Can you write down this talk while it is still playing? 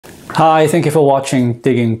Hi, thank you for watching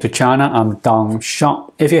Digging to China. I'm Dong Shang.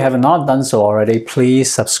 If you have not done so already,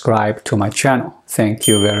 please subscribe to my channel. Thank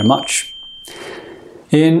you very much.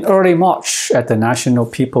 In early March, at the National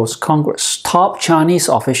People's Congress, top Chinese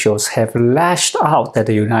officials have lashed out at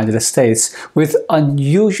the United States with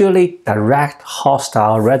unusually direct,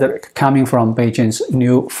 hostile rhetoric coming from Beijing's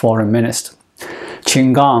new foreign minister.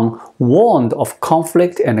 Qin Gang warned of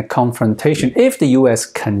conflict and confrontation if the US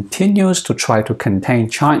continues to try to contain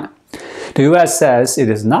China. The US says it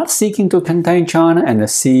is not seeking to contain China and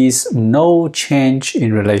sees no change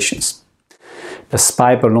in relations. The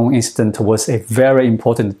spy balloon incident was a very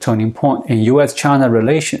important turning point in US-China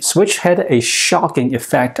relations, which had a shocking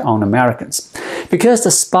effect on Americans. Because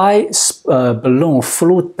the spy balloon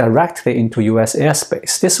flew directly into US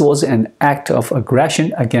airspace, this was an act of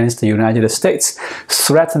aggression against the United States,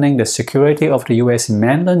 threatening the security of the US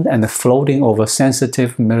mainland and floating over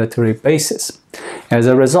sensitive military bases. As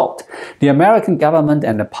a result, the American government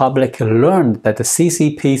and the public learned that the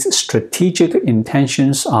CCP's strategic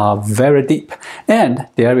intentions are very deep, and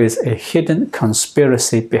there is a hidden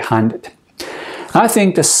conspiracy behind it. I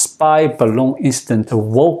think the spy balloon incident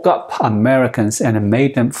woke up Americans and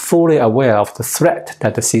made them fully aware of the threat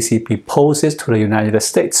that the CCP poses to the United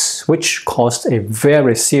States, which caused a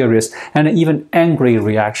very serious and even angry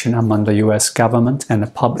reaction among the US government and the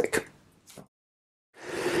public.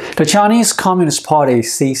 The Chinese Communist Party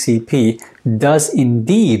 (CCP) does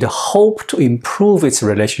indeed hope to improve its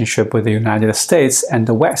relationship with the United States and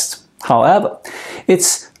the West. However,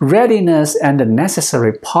 its readiness and the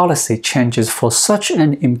necessary policy changes for such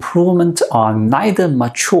an improvement are neither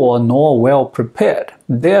mature nor well prepared.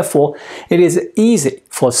 Therefore, it is easy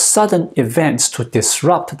for sudden events to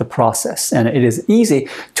disrupt the process, and it is easy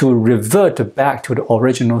to revert back to the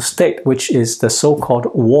original state, which is the so-called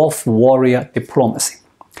wolf warrior diplomacy.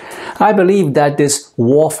 I believe that this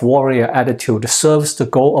wolf warrior attitude serves the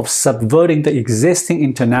goal of subverting the existing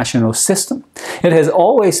international system. It has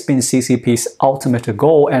always been CCP's ultimate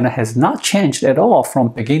goal and has not changed at all from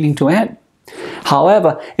beginning to end.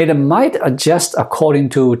 However, it might adjust according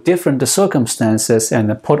to different circumstances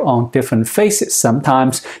and put on different faces,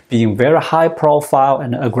 sometimes being very high profile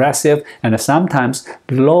and aggressive, and sometimes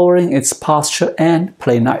lowering its posture and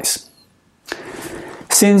play nice.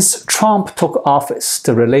 Since Trump took office,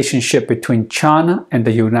 the relationship between China and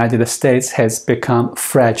the United States has become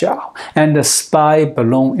fragile, and the spy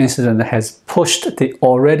balloon incident has pushed the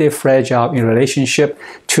already fragile relationship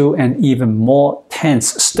to an even more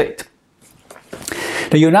tense state.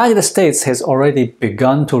 The United States has already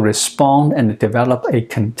begun to respond and develop a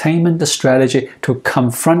containment strategy to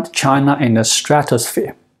confront China in the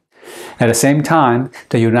stratosphere. At the same time,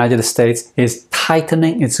 the United States is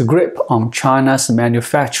tightening its grip on China's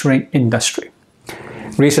manufacturing industry.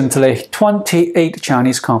 Recently, 28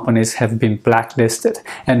 Chinese companies have been blacklisted,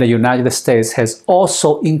 and the United States has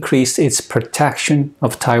also increased its protection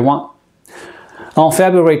of Taiwan. On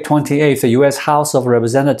February 28, the U.S. House of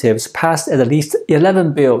Representatives passed at least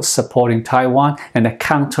 11 bills supporting Taiwan and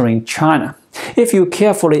countering China. If you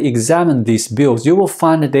carefully examine these bills, you will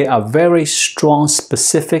find that they are very strong,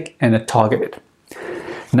 specific, and targeted.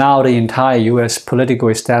 Now the entire U.S. political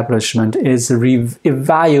establishment is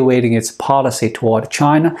evaluating its policy toward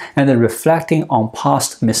China and reflecting on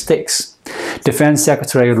past mistakes. Defense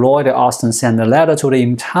Secretary Lloyd Austin sent a letter to the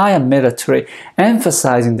entire military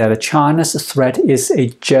emphasizing that China's threat is a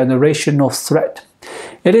generational threat.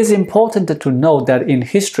 It is important to note that in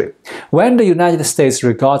history, when the United States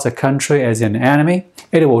regards a country as an enemy,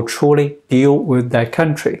 it will truly deal with that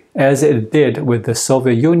country, as it did with the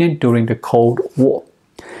Soviet Union during the Cold War.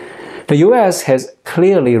 The US has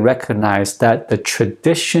clearly recognized that the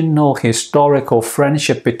traditional historical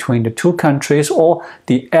friendship between the two countries, or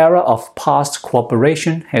the era of past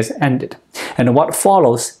cooperation, has ended, and what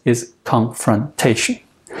follows is confrontation.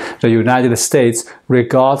 The United States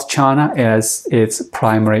regards China as its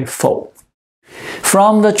primary foe.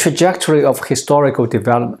 From the trajectory of historical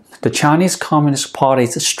development, the Chinese Communist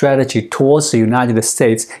Party's strategy towards the United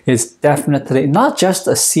States is definitely not just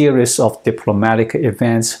a series of diplomatic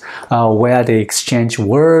events where they exchange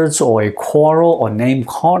words or a quarrel or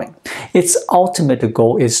name-calling. Its ultimate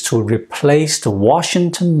goal is to replace the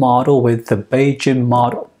Washington model with the Beijing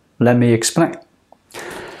model. Let me explain.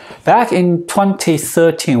 Back in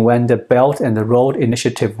 2013, when the Belt and Road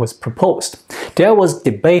Initiative was proposed, there was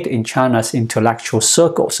debate in China's intellectual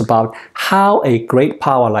circles about how a great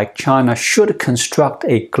power like China should construct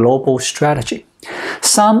a global strategy.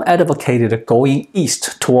 Some advocated going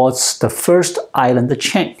east towards the first island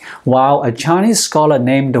chain, while a Chinese scholar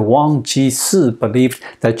named Wang Jisi believed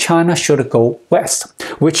that China should go west,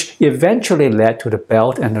 which eventually led to the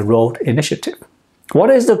Belt and Road Initiative. What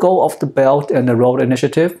is the goal of the Belt and Road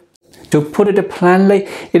Initiative? To put it plainly,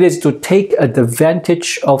 it is to take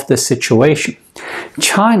advantage of the situation.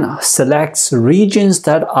 China selects regions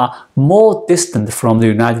that are more distant from the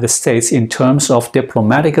United States in terms of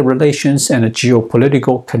diplomatic relations and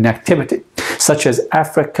geopolitical connectivity, such as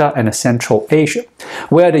Africa and Central Asia,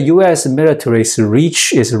 where the US military's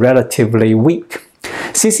reach is relatively weak.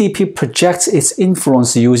 CCP projects its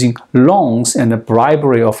influence using loans and the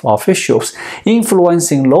bribery of officials,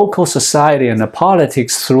 influencing local society and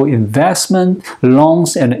politics through investment,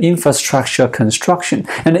 loans, and infrastructure construction,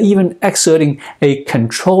 and even exerting a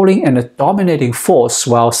controlling and dominating force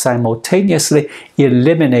while simultaneously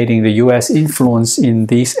eliminating the US influence in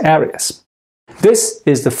these areas. This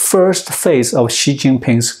is the first phase of Xi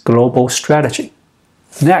Jinping's global strategy.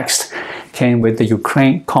 Next came with the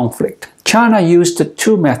Ukraine conflict. China used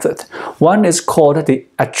two methods. One is called the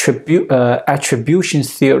attribution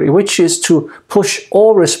theory, which is to push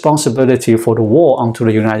all responsibility for the war onto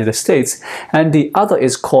the United States, and the other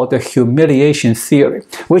is called the humiliation theory,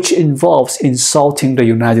 which involves insulting the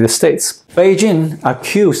United States. Beijing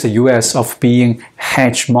accused the US of being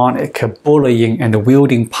hegemonic, bullying, and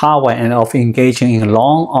wielding power, and of engaging in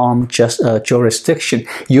long-arm jurisdiction,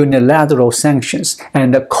 unilateral sanctions,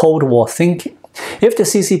 and Cold War thinking. If the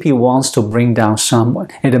CCP wants to bring down someone,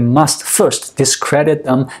 it must first discredit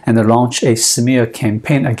them and launch a smear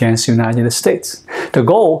campaign against the United States. The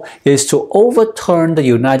goal is to overturn the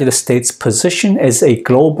United States' position as a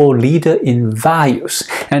global leader in values,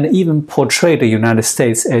 and even portray the United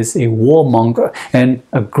States as a warmonger and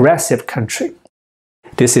aggressive country.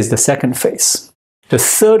 This is the second phase. The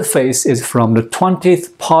third phase is from the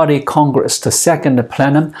 20th Party Congress, the second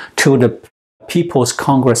plenum, to the People's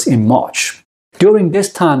Congress in March. During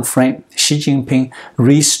this time frame, Xi Jinping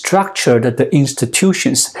restructured the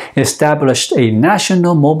institutions, established a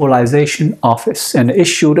national mobilization office, and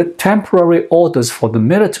issued temporary orders for the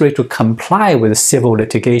military to comply with civil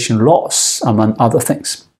litigation laws, among other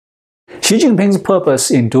things. Xi Jinping's purpose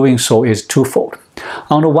in doing so is twofold.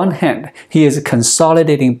 On the one hand, he is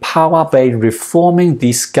consolidating power by reforming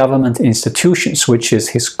these government institutions, which is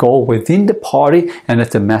his goal within the party and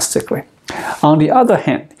domestically. On the other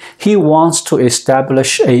hand, he wants to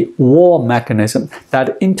establish a war mechanism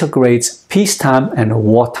that integrates peacetime and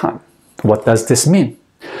wartime. What does this mean?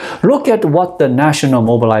 Look at what the National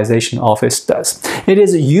Mobilization Office does. It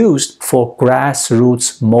is used for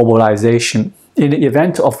grassroots mobilization. In the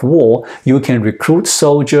event of war, you can recruit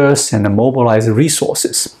soldiers and mobilize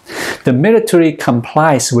resources. The military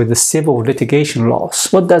complies with the civil litigation laws.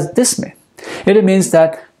 What does this mean? It means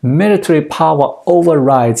that military power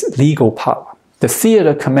overrides legal power. The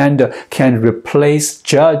theater commander can replace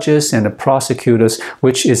judges and prosecutors,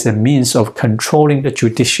 which is a means of controlling the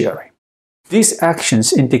judiciary. These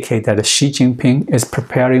actions indicate that Xi Jinping is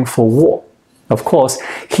preparing for war. Of course,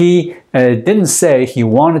 he didn't say he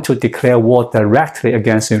wanted to declare war directly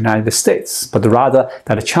against the United States, but rather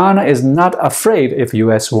that China is not afraid if the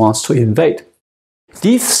US wants to invade.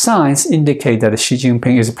 These signs indicate that Xi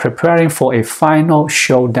Jinping is preparing for a final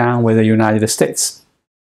showdown with the United States.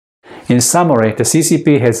 In summary, the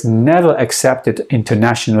CCP has never accepted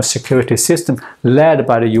international security system led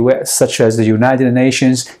by the US, such as the United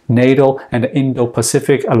Nations, NATO, and the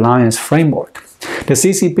Indo-Pacific Alliance framework. The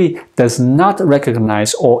CCP does not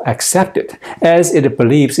recognize or accept it, as it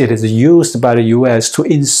believes it is used by the US to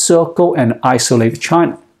encircle and isolate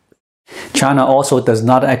China. China also does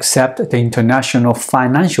not accept the international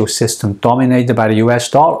financial system dominated by the US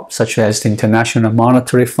dollar, such as the International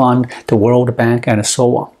Monetary Fund, the World Bank, and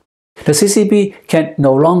so on. The CCP can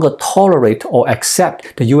no longer tolerate or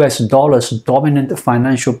accept the US dollar's dominant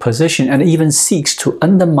financial position, and even seeks to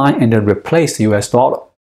undermine and replace the US dollar.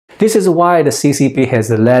 This is why the CCP has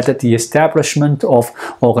led the establishment of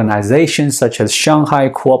organizations such as Shanghai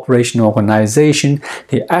Cooperation Organization,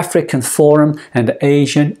 the African Forum, and the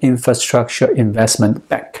Asian Infrastructure Investment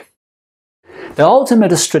Bank. The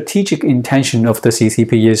ultimate strategic intention of the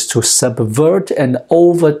CCP is to subvert and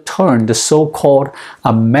overturn the so-called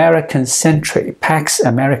American century, Pax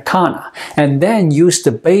Americana, and then use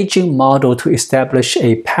the Beijing model to establish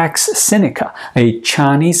a Pax Sinica, a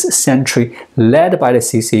Chinese century led by the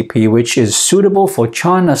CCP, which is suitable for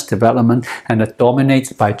China's development and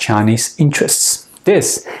dominated by Chinese interests.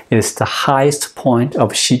 This is the highest point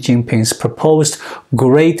of Xi Jinping's proposed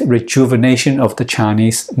great rejuvenation of the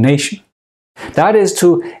Chinese nation. That is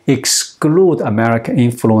to exclude American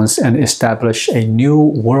influence and establish a new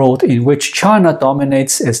world in which China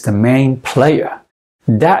dominates as the main player.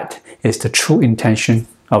 That is the true intention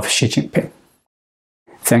of Xi Jinping.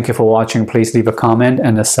 Thank you for watching. Please leave a comment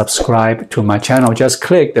and subscribe to my channel. Just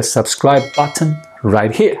click the subscribe button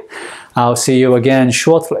right here. I'll see you again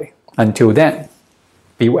shortly. Until then,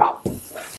 be well.